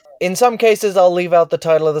it. In some cases, I'll leave out the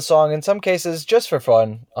title of the song. In some cases, just for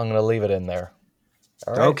fun, I'm going to leave it in there.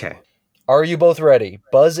 All right. Okay. Are you both ready?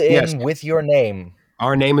 Buzz in Yes. with your name.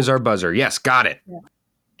 Our name is our buzzer. Yes, got it.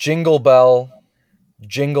 Jingle bell,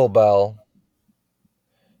 jingle bell,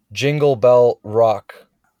 jingle bell rock.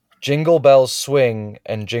 Jingle bells swing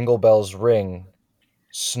and jingle bells ring.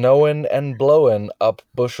 Snowin' and blowin' up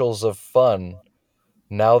bushels of fun.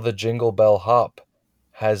 Now the jingle bell hop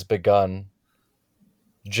has begun.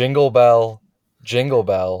 Jingle bell, jingle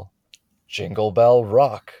bell, jingle bell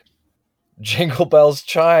rock. Jingle bells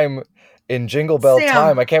chime in jingle bell Sam.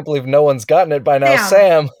 time. I can't believe no one's gotten it by now.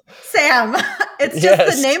 Sam. Sam, it's just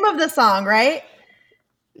Yes. the name of the song, right?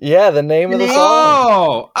 Yeah, the name of the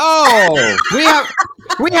song.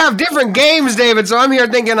 We have different games, David. So I'm here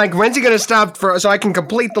thinking, like, when's he going to stop so I can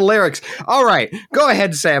complete the lyrics? All right, go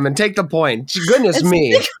ahead, Sam, and take the point. Goodness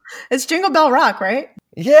me. It's Jingle Bell Rock, right?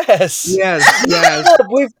 Yes. Yes.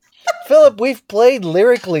 Philip, we've played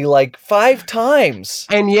lyrically like 5 times.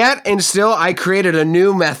 And still, I created a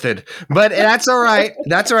new method. But that's all right.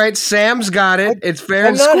 That's all right. Sam's got it. It's fair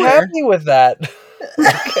I'm and not square. happy with that.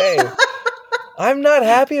 Okay. I'm not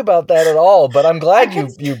happy about that at all, but I'm glad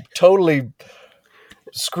you totally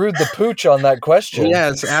screwed the pooch on that question.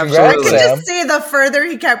 Yes, I absolutely. could Sam. just see the further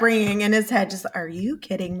he kept ringing in his head, just, are you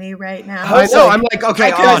kidding me right now? I know. I'm like,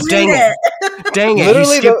 okay, I couldn't dang read it. Dang it.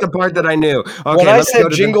 Literally You skipped the part that I knew. Okay, When I let's go said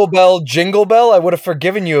to jingle bell, jingle bell, I would have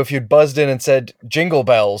forgiven you if you'd buzzed in and said jingle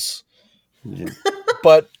bells.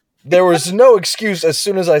 But there was no excuse as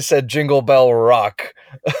soon as I said jingle bell rock.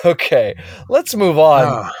 Okay, let's move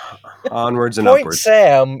on. Onwards and Point upwards.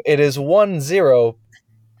 Sam, it is 1-0.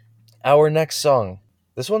 Our next song.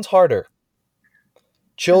 This one's harder.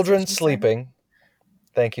 Children That's what she said. sleeping.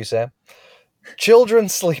 Thank you, Sam. Children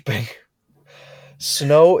sleeping.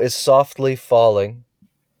 Snow is softly falling.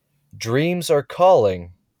 Dreams are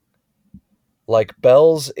calling. Like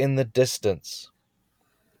bells in the distance.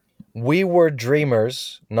 We were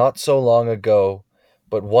dreamers not so long ago,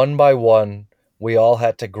 but one by one, we all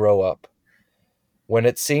had to grow up. When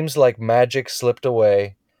it seems like magic slipped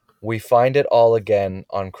away, we find it all again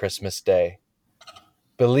on Christmas Day.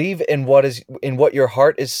 Believe in what your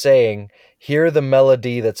heart is saying. Hear the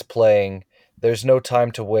melody that's playing. There's no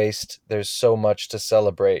time to waste. There's so much to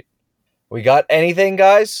celebrate. We got anything,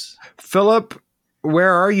 guys? Philip,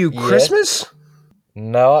 where are you? Yes. Christmas?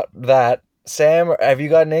 Not that. Sam, have you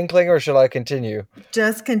got an inkling or shall I continue?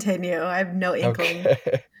 Just continue. I have no inkling.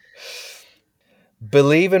 Okay.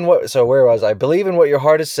 Where was I? Believe in what your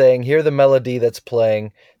heart is saying. Hear the melody that's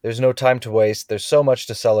playing. There's no time to waste. There's so much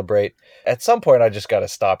to celebrate. At some point, I just got to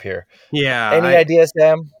stop here. Yeah. Any ideas,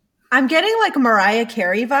 Sam? I'm getting like Mariah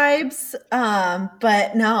Carey vibes,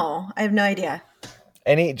 but no, I have no idea.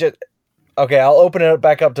 Okay, I'll open it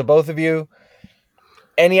back up to both of you.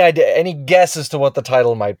 Any idea? Any guess as to what the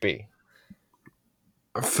title might be?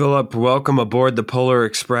 Philip, welcome aboard the Polar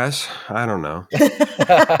Express. I don't know.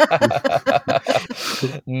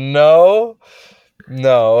 No.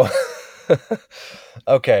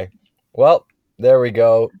 Okay. Well, there we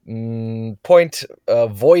go. Point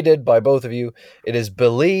voided by both of you. It is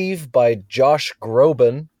Believe by Josh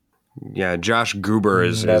Groban. Yeah, Josh Gruber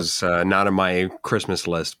is not on my Christmas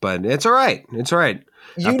list, but it's all right. It's all right.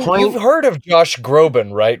 You've heard of Josh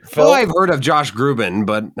Groban, right, Phil? Oh, I've heard of Josh Groban,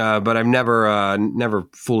 but I've never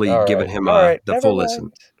fully given him the full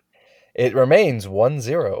listen. It remains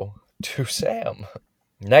 1-0 to Sam.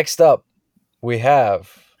 Next up, we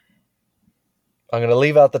have... I'm going to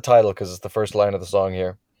leave out the title because it's the first line of the song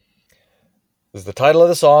here. This is the title of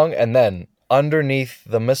the song, and then underneath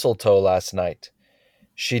the mistletoe last night,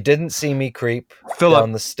 she didn't see me creep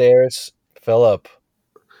down the stairs. Philip.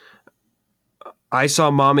 I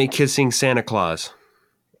saw mommy kissing Santa Claus.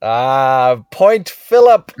 Point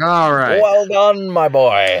Philip. All right. Well done, my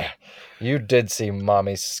boy. You did see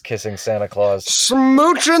mommy kissing Santa Claus.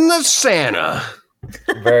 Smooching the Santa.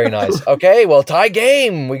 Very nice. Okay, well, tie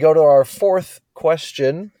game. We go to our fourth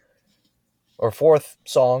question. Or fourth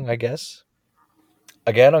song, I guess.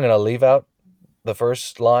 Again, I'm going to leave out the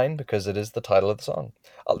first line because it is the title of the song.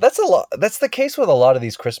 That's a lot. That's the case with a lot of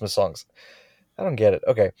these Christmas songs. I don't get it.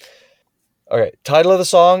 Okay. Title of the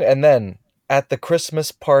song, and then at the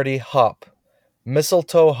Christmas party hop,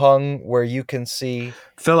 mistletoe hung where you can see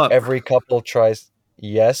Philip. Every couple tries.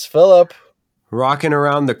 Yes, Philip. Rocking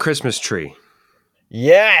around the Christmas tree.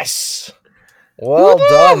 Yes. Well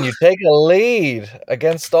done. You take a lead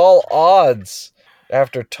against all odds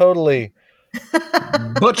after totally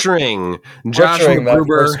butchering Joshua that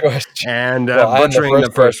Gruber first question. and butchering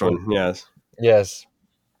the first one. Yes. Yes.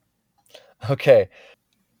 Okay.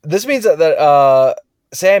 This means that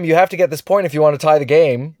Sam, you have to get this point if you want to tie the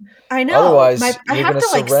game. I know. Otherwise, I you're have going to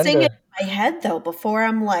like surrender. sing it in my head though before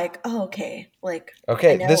I'm like, oh, okay. Like,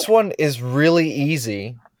 okay, this one is really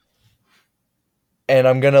easy. And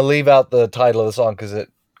I'm going to leave out the title of the song because it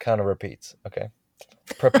kind of repeats. Okay.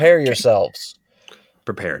 Prepare yourselves.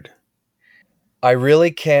 Prepared. I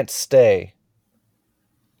really can't stay.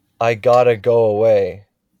 I gotta go away.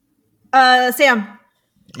 Sam.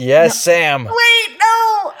 Yes, No. Sam. Wait,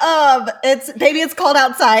 no. It's Cold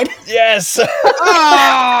Outside. Yes.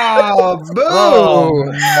 Oh, boom. Oh,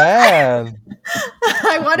 man.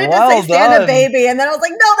 I wanted Well to say Santa done. Baby, and then I was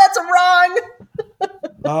like, no, that's wrong.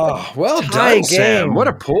 Oh, well Tie done, Sam. game. What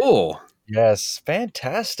a pull. Yes,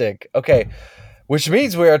 fantastic. Okay, which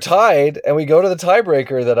means we are tied, and we go to the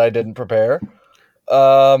tiebreaker that I didn't prepare.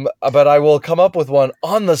 But I will come up with one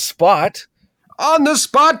on the spot. On the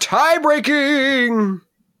spot tie breaking.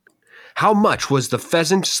 How much was the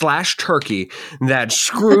pheasant/turkey that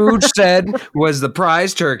Scrooge said was the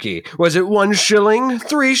prize turkey? Was it 1 shilling,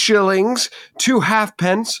 3 shillings, 2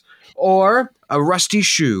 halfpence, or a rusty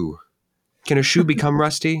shoe? Can a shoe become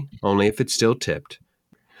rusty? Only if it's still tipped.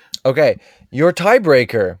 Okay, your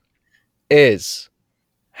tiebreaker is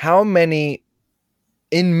how many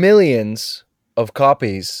in millions of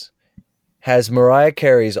copies has Mariah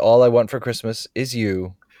Carey's All I Want for Christmas Is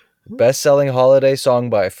You, best-selling holiday song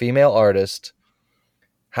by a female artist?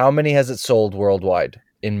 How many has it sold worldwide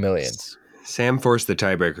in millions? Sam forced the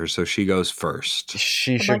tiebreaker, so she goes first.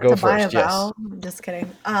 She I'd should like go to buy a first, yes. vowel. I'm just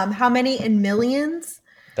kidding. How many in millions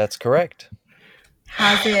That's correct.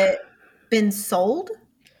 has it been sold?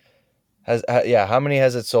 How many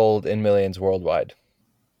has it sold in millions worldwide?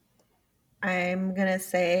 I'm gonna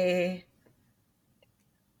say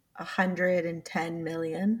 110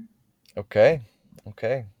 million. Okay.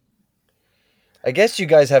 I guess you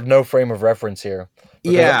guys have no frame of reference here.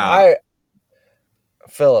 Yeah.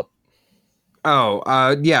 Philip.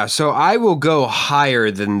 Oh, yeah. So I will go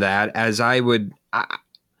higher than that, as I would.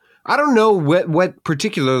 I don't know what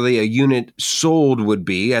particularly a unit sold would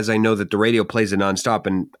be, as I know that the radio plays it nonstop,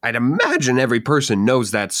 and I'd imagine every person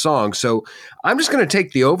knows that song. So I'm just going to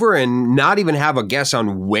take the over and not even have a guess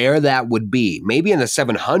on where that would be. Maybe in the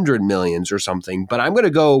 700 millions or something, but I'm going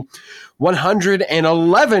to go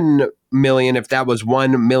 111 million if that was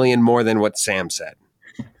 1 million more than what Sam said.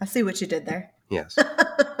 I see what you did there. Yes.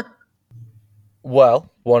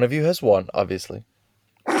 Well, one of you has won, obviously.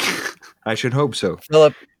 I should hope so.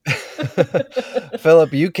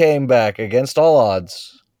 Philip, you came back against all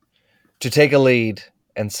odds to take a lead,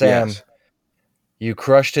 and Sam, Yes. you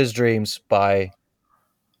crushed his dreams by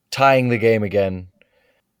tying the game again.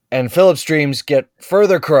 And Philip's dreams get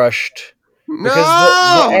further crushed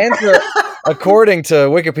because the answer, according to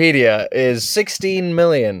Wikipedia, is 16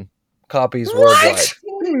 million copies worldwide.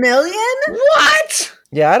 16 million? What?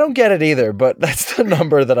 Yeah, I don't get it either, but that's the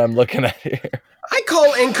number that I'm looking at here. I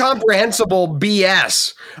call incomprehensible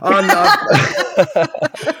BS on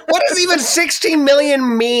what does even 16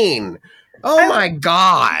 million mean? Oh my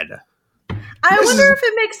God. I wonder if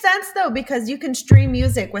it makes sense though, because you can stream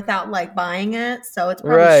music without like buying it. So it's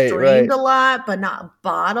probably streamed a lot, but not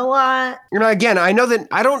bought a lot. You know, again, I know that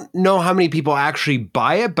I don't know how many people actually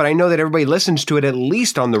buy it, but I know that everybody listens to it at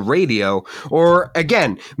least on the radio or,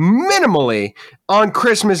 again, minimally on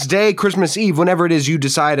Christmas Day, Christmas Eve, whenever it is you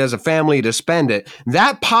decide as a family to spend it.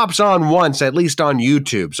 That pops on once, at least on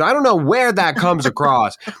YouTube. So I don't know where that comes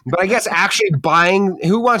across, but I guess actually buying,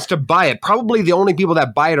 who wants to buy it? Probably the only people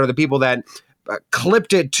that buy it are the people that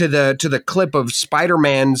clipped it to the clip of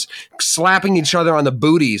Spider-Man's slapping each other on the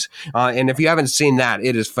booties. And if you haven't seen that,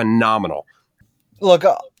 it is phenomenal. Look,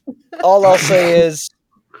 all I'll say is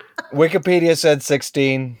Wikipedia said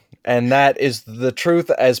 16. And that is the truth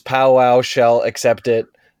as Pow Wow shall accept it.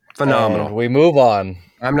 Phenomenal. And we move on.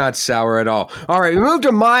 I'm not sour at all. All right, we move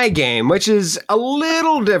to my game, which is a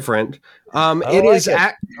little different. Yes,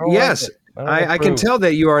 I can tell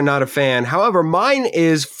that you are not a fan. However, mine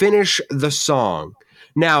is Finish the Song.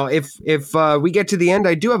 Now, if we get to the end,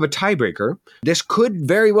 I do have a tiebreaker. This could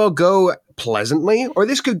very well go pleasantly, or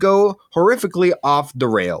this could go horrifically off the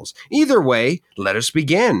rails. Either way, let us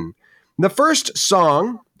begin. The first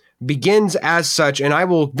song begins as such, and I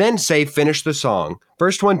will then say finish the song.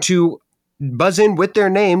 First one to buzz in with their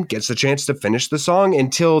name gets the chance to finish the song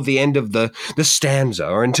until the end of the stanza,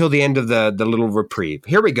 or until the end of the little reprieve.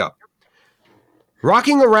 Here we go.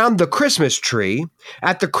 Rocking around the Christmas tree,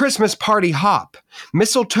 at the Christmas party hop,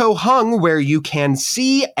 mistletoe hung where you can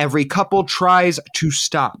see, every couple tries to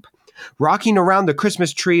stop. Rocking around the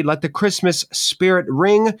Christmas tree, let the Christmas spirit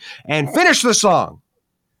ring, and finish the song.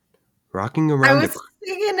 Rocking around I was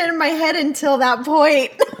singing in my head until that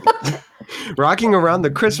point. Rocking around the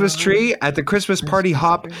Christmas tree, at the Christmas party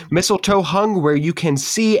hop, mistletoe hung where you can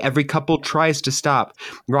see, every couple tries to stop.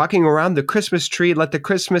 Rocking around the Christmas tree, let the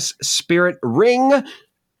Christmas spirit ring.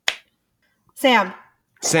 Sam.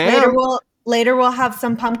 Later we'll have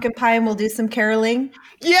some pumpkin pie and we'll do some caroling.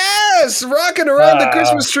 Yes! Rocking around the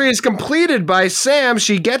Christmas tree is completed by Sam.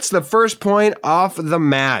 She gets the first point off the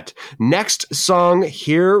mat. Next song,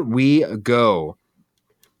 here we go.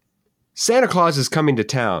 Santa Claus is coming to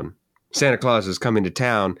town. Santa Claus is coming to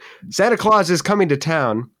town. Santa Claus is coming to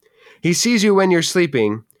town. He sees you when you're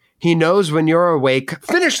sleeping. He knows when you're awake.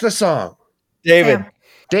 Finish the song. David. Sam.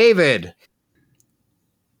 David.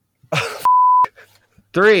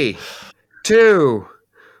 3, 2,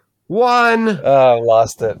 1. Oh,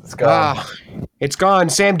 lost it. It's gone. It's gone.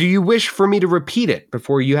 Sam, do you wish for me to repeat it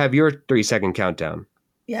before you have your 3-second countdown?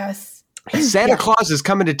 Yes. Santa Claus is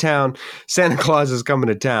coming to town. Santa Claus is coming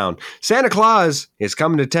to town. Santa Claus is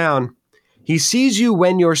coming to town. He sees you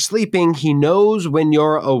when you're sleeping. He knows when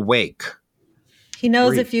you're awake. He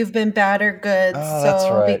knows if you've been bad or good. Oh, that's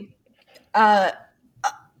right.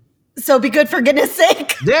 So be good for goodness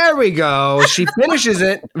sake. There we go. She finishes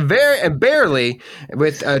it barely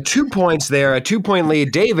with 2 points there, a 2-point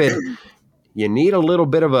lead. David, you need a little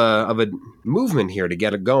bit of a movement here to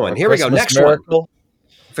get it going. Here we go. Next miracle.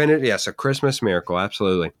 one. Yes, a Christmas miracle.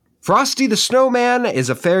 Absolutely. Frosty the Snowman is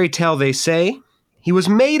a fairy tale, they say. He was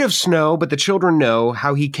made of snow, but the children know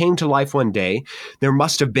how he came to life one day. There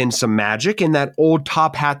must have been some magic in that old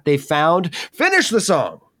top hat they found. Finish the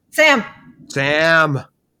song. Sam.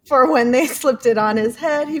 For when they slipped it on his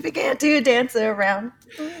head, he began to dance around.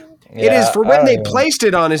 It is for when they placed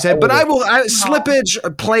it on his head, but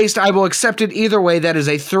slippage placed. I will accept it either way. That is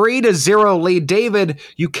a 3-0 lead. David,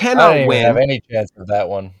 you cannot I win. Have any chance of that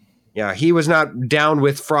one? Yeah, he was not down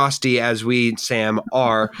with Frosty as we, Sam,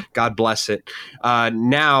 are. God bless it.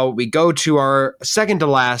 Now we go to our second to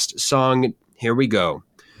last song. Here we go.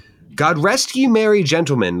 God rest ye merry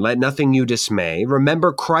gentlemen, let nothing you dismay.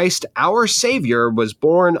 Remember Christ our Savior was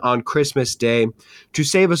born on Christmas Day to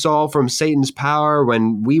save us all from Satan's power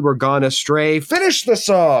when we were gone astray. Finish the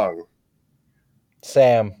song.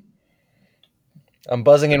 Sam. I'm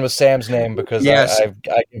buzzing in with Sam's name because yes.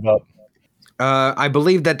 I give up. I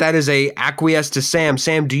believe that is a acquiesce to Sam.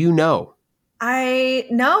 Sam, do you know? I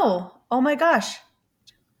know. Oh my gosh.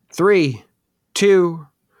 3, 2,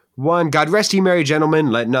 1. God rest ye merry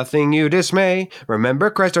gentlemen, let nothing you dismay.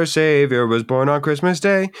 Remember Christ our Savior was born on Christmas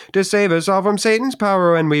Day to save us all from Satan's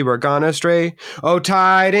power when we were gone astray. Oh,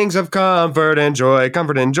 tidings of comfort and joy,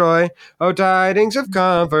 comfort and joy. Oh, tidings of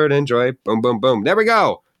comfort and joy. Boom, boom, boom. There we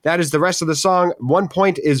go. That is the rest of the song. 1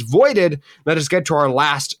 point is voided. Let us get to our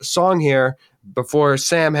last song here before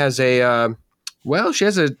Sam has she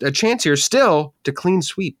has a chance here still to clean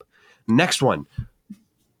sweep. Next one.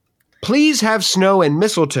 Please have snow and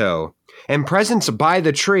mistletoe and presents by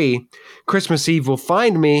the tree. Christmas Eve will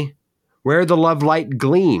find me where the love light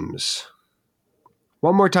gleams.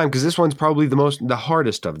 One more time, because this one's probably the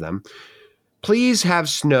hardest of them. Please have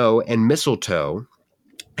snow and mistletoe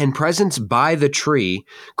and presents by the tree.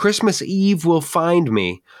 Christmas Eve will find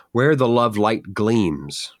me where the love light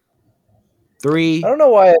gleams. 3. I don't know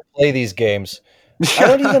why I play these games. I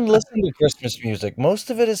don't even listen to Christmas music.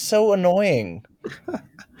 Most of it is so annoying.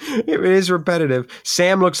 It is repetitive.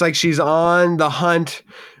 Sam looks like she's on the hunt,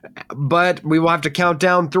 but we will have to count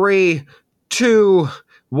down 3, 2,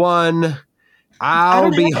 1. I'll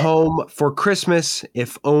be home for Christmas,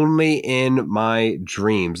 if only in my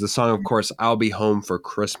dreams. The song, of course, I'll Be Home for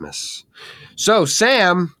Christmas. So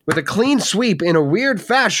Sam, with a clean sweep in a weird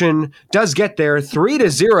fashion, does get there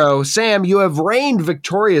 3-0. Sam, you have reigned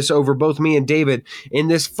victorious over both me and David in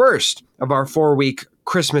this first of our 4-week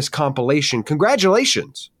Christmas compilation.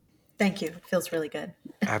 Congratulations. Thank you. It feels really good.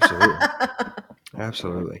 Absolutely.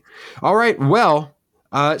 Absolutely. All right. Well,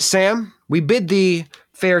 Sam, we bid thee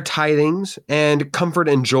fair tidings and comfort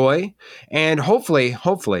and joy, and hopefully,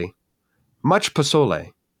 much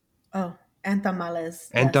pozole. Oh, and tamales.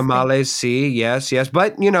 And Yes, thank tamales, see, yes.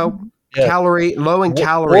 But, Yeah. low in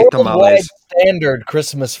calorie Worldwide tamales. standard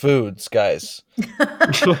Christmas foods, guys.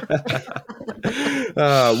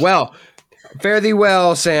 Well, fare thee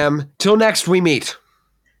well, Sam. Till next we meet.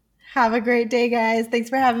 Have a great day, guys. Thanks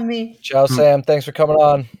for having me. Ciao, Sam. Thanks for coming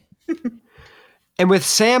on. And with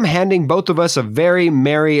Sam handing both of us a very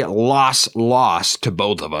merry loss to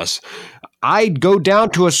both of us, I'd go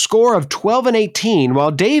down to a score of 12 and 18,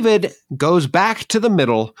 while David goes back to the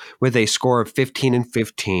middle with a score of 15 and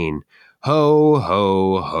 15. Ho,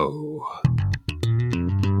 ho, ho.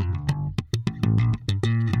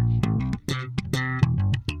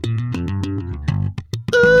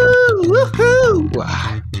 Ooh,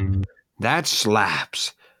 woohoo! That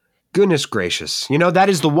slaps. Goodness gracious. That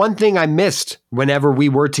is the one thing I missed whenever we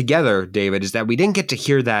were together, David, is that we didn't get to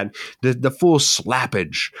hear the full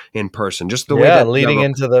slappage in person. Just the way that leading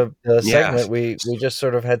into the segment, we just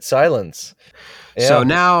sort of had silence. Yeah, so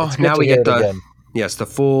now we get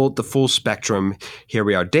the full spectrum. Here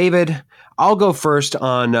we are. David, I'll go first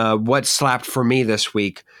on what slapped for me this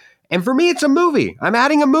week. And for me, it's a movie. I'm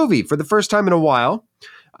adding a movie for the first time in a while.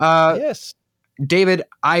 Yes. David,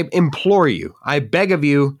 I implore you, I beg of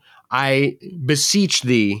you, I beseech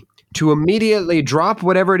thee to immediately drop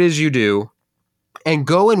whatever it is you do and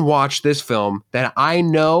go and watch this film that I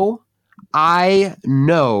know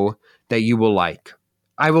that you will like.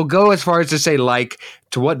 I will go as far as to say like.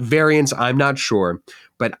 To what variants, I'm not sure.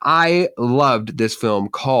 But I loved this film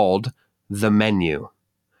called The Menu.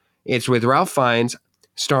 It's with Ralph Fiennes,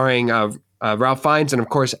 starring Ralph Fiennes and, of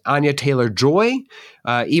course, Anya Taylor-Joy.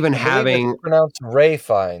 It's pronounced Ray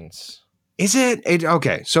Fiennes. Is it?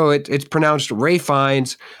 Okay, so it's pronounced Ray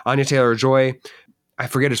Fiennes, Anya Taylor-Joy. I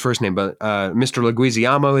forget his first name, but Mr.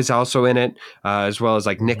 Leguizamo is also in it, as well as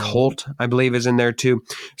Nick Holt, I believe, is in there too.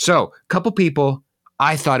 So, a couple people.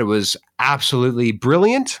 I thought it was absolutely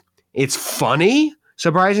brilliant. It's funny,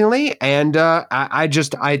 surprisingly, and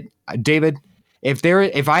David,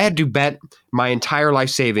 if I had to bet my entire life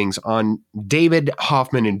savings on David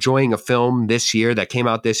Hoffman enjoying a film this year that came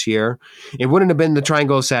out this year, it wouldn't have been The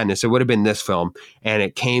Triangle of Sadness. It would have been this film, and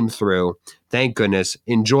it came through. Thank goodness.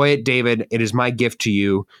 Enjoy it, David. It is my gift to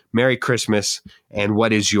you. Merry Christmas. And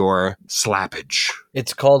what is your slappage?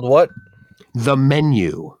 It's called what? The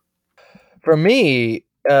Menu. For me,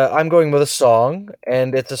 I'm going with a song,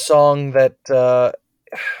 and it's a song that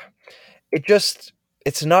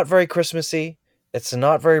it's not very Christmassy. It's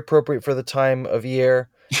not very appropriate for the time of year.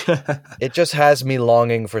 It just has me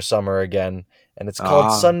longing for summer again, and it's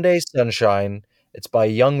called Sunday Sunshine. It's by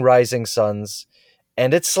Young Rising Suns,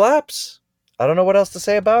 and it slaps. I don't know what else to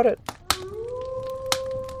say about it.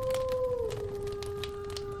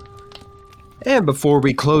 And before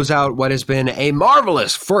we close out what has been a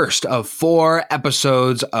marvelous first of 4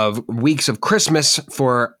 episodes of Weeks of Christmas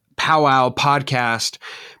for Powwow Podcast,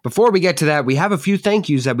 before we get to that, we have a few thank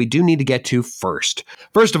yous that we do need to get to first.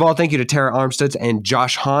 First of all, thank you to Tara Armstead and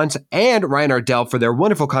Josh Hans and Ryan Ardell for their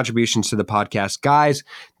wonderful contributions to the podcast. Guys,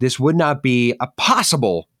 this would not be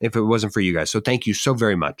possible if it wasn't for you guys, so thank you so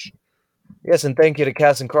very much. Yes, and thank you to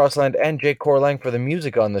Cass and Crossland and Jake Corlang for the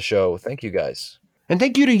music on the show. Thank you, guys. And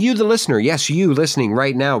thank you to you, the listener. Yes, you listening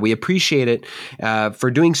right now. We appreciate it for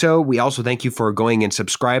doing so. We also thank you for going and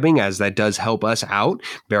subscribing, as that does help us out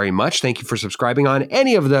very much. Thank you for subscribing on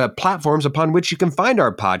any of the platforms upon which you can find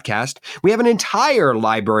our podcast. We have an entire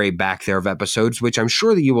library back there of episodes, which I'm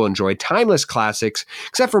sure that you will enjoy. Timeless classics,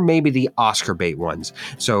 except for maybe the Oscar bait ones.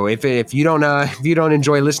 So if you don't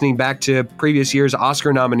enjoy listening back to previous year's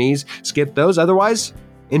Oscar nominees, skip those. Otherwise,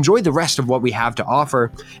 enjoy the rest of what we have to offer,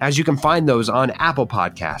 as you can find those on Apple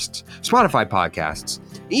Podcasts, Spotify Podcasts,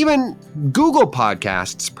 even Google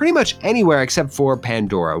Podcasts, pretty much anywhere except for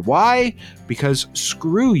Pandora. Why? Because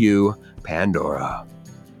screw you, Pandora.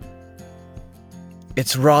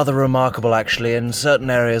 It's rather remarkable, actually. In certain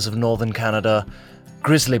areas of northern Canada,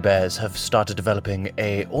 grizzly bears have started developing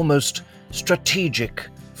a almost strategic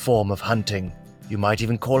form of hunting. You might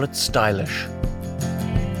even call it stylish.